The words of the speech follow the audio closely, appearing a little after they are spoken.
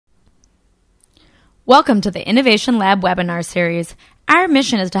Welcome to the Innovation Lab webinar series. Our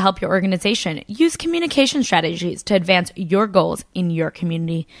mission is to help your organization use communication strategies to advance your goals in your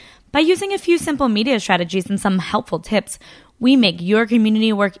community. By using a few simple media strategies and some helpful tips, we make your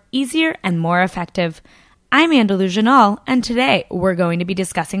community work easier and more effective. I'm Andalu Janal, and today we're going to be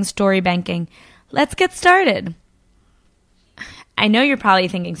discussing story banking. Let's get started. I know you're probably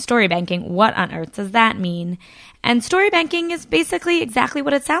thinking story banking, what on earth does that mean? And story banking is basically exactly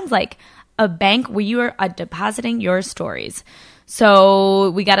what it sounds like. A bank where you are depositing your stories.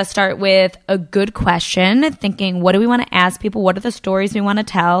 So we got to start with a good question, thinking what do we want to ask people? What are the stories we want to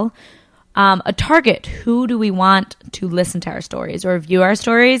tell? A target, who do we want to listen to our stories or view our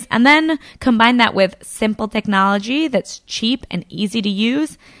stories? And then combine that with simple technology that's cheap and easy to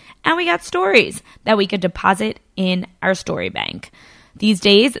use. And we got stories that we could deposit in our story bank. These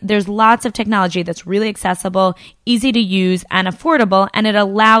days, there's lots of technology that's really accessible, easy to use, and affordable, and it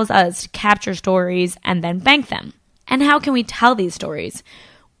allows us to capture stories and then bank them. And how can we tell these stories?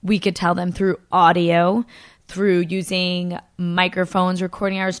 We could tell them through audio, through using microphones,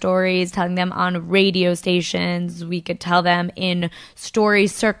 recording our stories, telling them on radio stations. We could tell them in story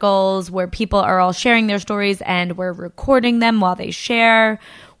circles where people are all sharing their stories and we're recording them while they share.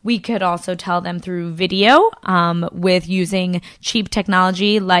 We could also tell them through video with using cheap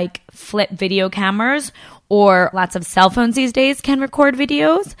technology like flip video cameras, or lots of cell phones these days can record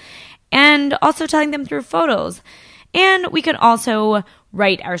videos, and also telling them through photos. And we could also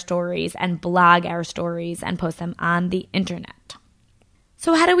write our stories and blog our stories and post them on the internet.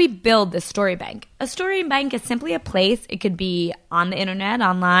 So how do we build this story bank? A story bank is simply a place, it could be on the internet,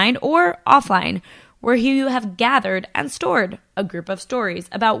 online, or offline, where you have gathered and stored a group of stories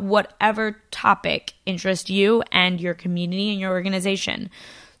about whatever topic interests you and your community and your organization.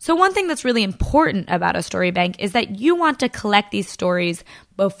 So one thing that's really important about a story bank is that you want to collect these stories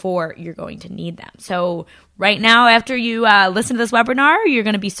before you're going to need them. So right now, after you listen to this webinar, you're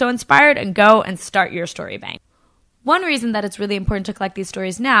going to be so inspired and go and start your story bank. One reason that it's really important to collect these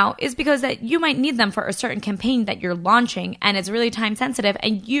stories now is because that you might need them for a certain campaign that you're launching, and it's really time sensitive,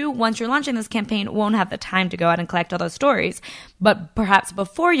 and you, once you're launching this campaign, won't have the time to go out and collect all those stories. But perhaps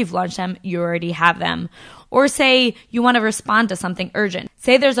before you've launched them, you already have them. Or say you want to respond to something urgent.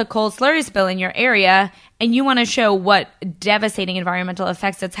 Say there's a coal slurry spill in your area, and you want to show what devastating environmental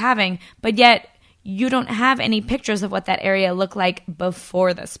effects it's having, but yet you don't have any pictures of what that area looked like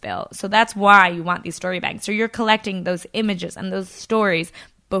before the spill. So that's why you want these story banks. So you're collecting those images and those stories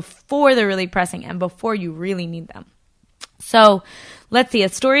before they're really pressing and before you really need them. So let's see, a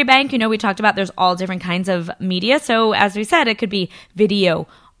story bank, we talked about there's all different kinds of media. So as we said, it could be video,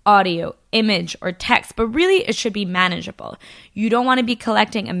 audio, image, or text, but really it should be manageable. You don't want to be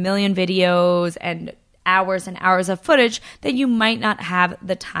collecting a million videos and hours of footage that you might not have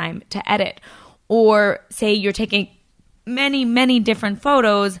the time to edit. Or say you're taking many, many different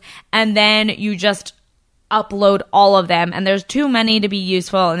photos and then you just upload all of them and there's too many to be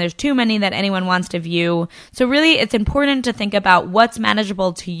useful and there's too many that anyone wants to view. So really it's important to think about what's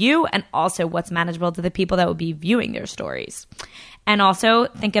manageable to you and also what's manageable to the people that will be viewing their stories. And also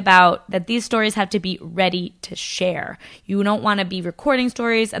think about that these stories have to be ready to share. You don't want to be recording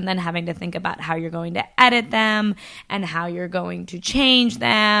stories and then having to think about how you're going to edit them and how you're going to change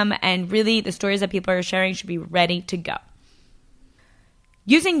them. And really, the stories that people are sharing should be ready to go.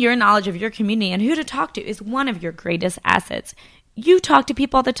 Using your knowledge of your community and who to talk to is one of your greatest assets. You talk to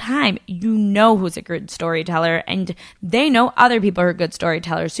people all the time. You know who's a good storyteller, and they know other people who are good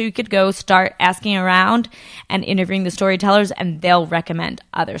storytellers. So you could go start asking around and interviewing the storytellers, and they'll recommend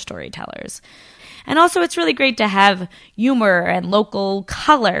other storytellers. And also, it's really great to have humor and local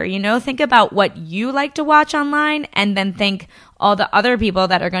color. Think about what you like to watch online, and then think all the other people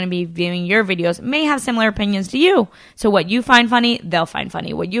that are going to be viewing your videos may have similar opinions to you. So what you find funny, they'll find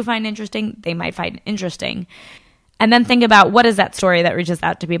funny. What you find interesting, they might find interesting. And then think about what is that story that reaches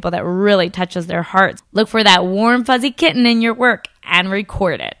out to people that really touches their hearts. Look for that warm, fuzzy kitten in your work and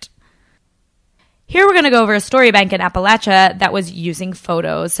record it. Here we're going to go over a story bank in Appalachia that was using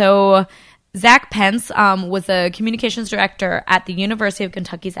photos. So Zach Pence was the communications director at the University of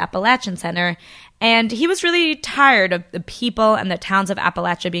Kentucky's Appalachian Center, and he was really tired of the people and the towns of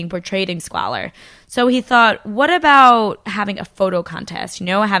Appalachia being portrayed in squalor. So he thought, what about having a photo contest,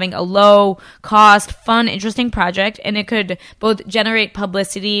 having a low-cost, fun, interesting project, and it could both generate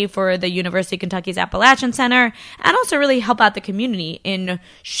publicity for the University of Kentucky's Appalachian Center and also really help out the community in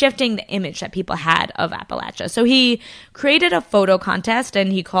shifting the image that people had of Appalachia. So he created a photo contest,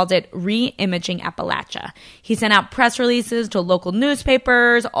 and he called it Re-Imaging Appalachia. He sent out press releases to local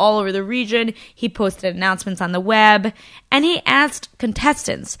newspapers all over the region. He posted announcements on the web, and he asked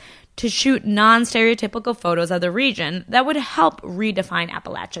contestants to shoot non-stereotypical photos of the region that would help redefine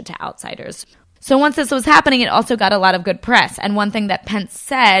Appalachia to outsiders. So once this was happening, it also got a lot of good press. And one thing that Pence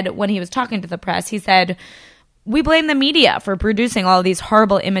said when he was talking to the press, he said, "We blame the media for producing all of these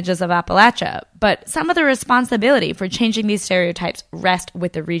horrible images of Appalachia, but some of the responsibility for changing these stereotypes rest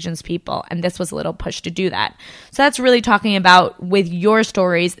with the region's people." And this was a little push to do that. So that's really talking about with your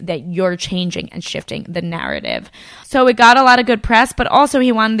stories that you're changing and shifting the narrative. So it got a lot of good press, but also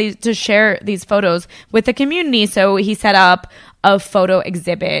he wanted to share these photos with the community. So he set up a photo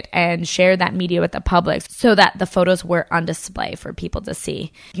exhibit and share that media with the public so that the photos were on display for people to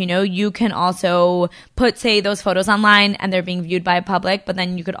see. You can also put, say, those photos online and they're being viewed by a public, but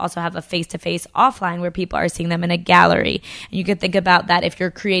then you could also have a face-to-face offline where people are seeing them in a gallery. And you could think about that if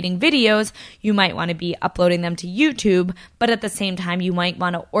you're creating videos, you might want to be uploading them to YouTube, but at the same time, you might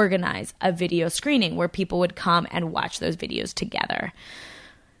want to organize a video screening where people would come and watch those videos together.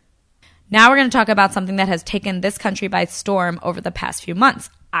 Now we're going to talk about something that has taken this country by storm over the past few months,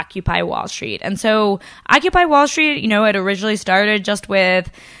 Occupy Wall Street. And so Occupy Wall Street, it originally started just with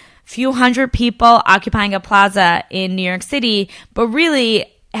a few hundred people occupying a plaza in New York City, but really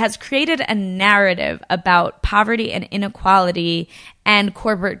has created a narrative about poverty and inequality and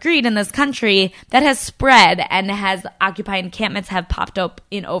corporate greed in this country that has spread, and has Occupy encampments have popped up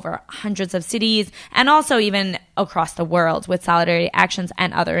in over hundreds of cities and also even across the world with solidarity actions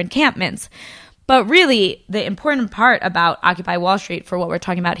and other encampments. But really, the important part about Occupy Wall Street for what we're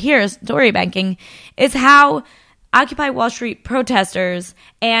talking about here is story banking, is how Occupy Wall Street protesters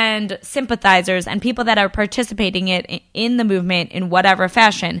and sympathizers and people that are participating in the movement in whatever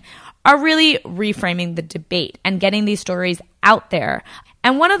fashion are really reframing the debate and getting these stories out there.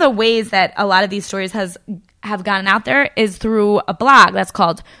 And one of the ways that a lot of these stories have gotten out there is through a blog that's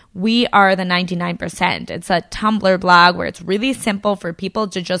called We Are the 99%. It's a Tumblr blog where it's really simple for people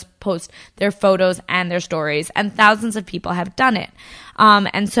to just post their photos and their stories, and thousands of people have done it.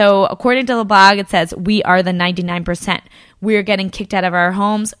 And so according to the blog, it says, "We are the 99%. We are getting kicked out of our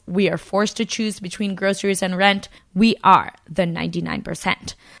homes. We are forced to choose between groceries and rent. We are the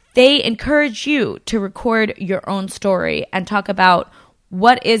 99%. They encourage you to record your own story and talk about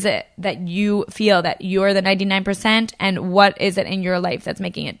what is it that you feel that you're the 99%, and what is it in your life that's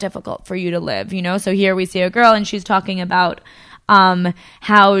making it difficult for you to live, So here we see a girl and she's talking about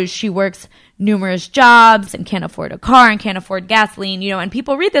how she works numerous jobs and can't afford a car and can't afford gasoline, and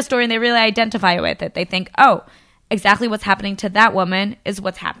people read this story and they really identify with it. They think, oh, exactly what's happening to that woman is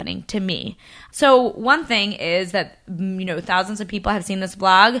what's happening to me. So one thing is that, thousands of people have seen this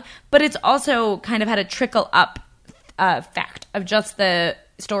blog, but it's also kind of had a trickle up fact of just the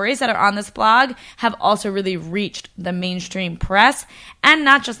stories that are on this blog have also really reached the mainstream press, and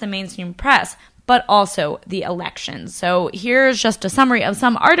not just the mainstream press, but also the elections. So here's just a summary of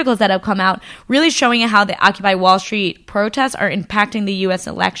some articles that have come out really showing how the Occupy Wall Street protests are impacting the U.S.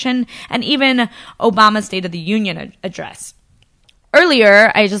 election and even Obama's State of the Union address.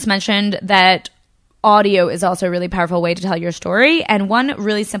 Earlier, I just mentioned that audio is also a really powerful way to tell your story. And one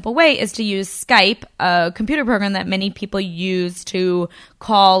really simple way is to use Skype, a computer program that many people use to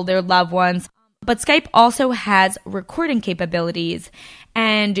call their loved ones. But Skype also has recording capabilities,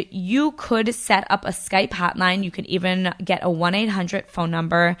 and you could set up a Skype hotline. You could even get a 1-800 phone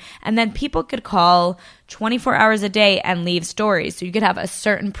number, and then people could call 24 hours a day and leave stories. So you could have a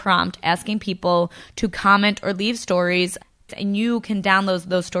certain prompt asking people to comment or leave stories, and you can download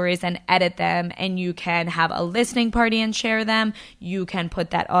those stories and edit them, and you can have a listening party and share them. You can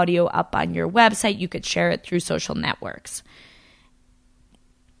put that audio up on your website. You could share it through social networks.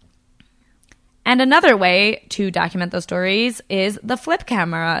 And another way to document those stories is the flip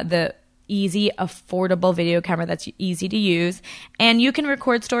camera, the easy, affordable video camera that's easy to use. And you can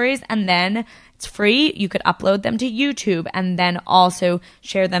record stories, and then it's free. You could upload them to YouTube and then also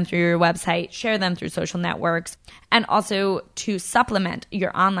share them through your website, share them through social networks. And also, to supplement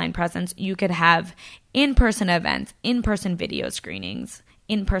your online presence, you could have in-person events, in-person video screenings,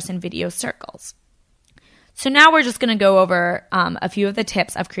 in-person video circles. So now we're just going to go over a few of the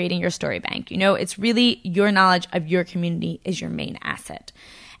tips of creating your story bank. It's really your knowledge of your community is your main asset.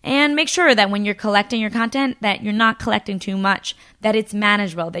 And make sure that when you're collecting your content, that you're not collecting too much, that it's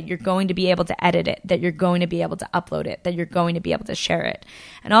manageable, that you're going to be able to edit it, that you're going to be able to upload it, that you're going to be able to share it.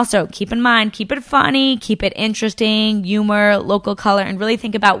 And also, keep in mind, keep it funny, keep it interesting, humor, local color, and really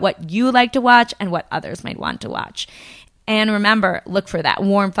think about what you like to watch and what others might want to watch. And remember, look for that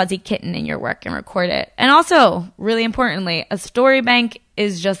warm, fuzzy kitten in your work and record it. And also, really importantly, a story bank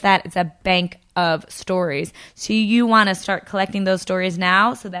is just that. It's a bank of stories. So you want to start collecting those stories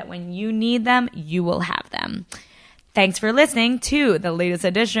now so that when you need them, you will have them. Thanks for listening to the latest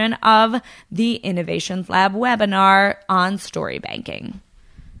edition of the Innovations Lab webinar on story banking.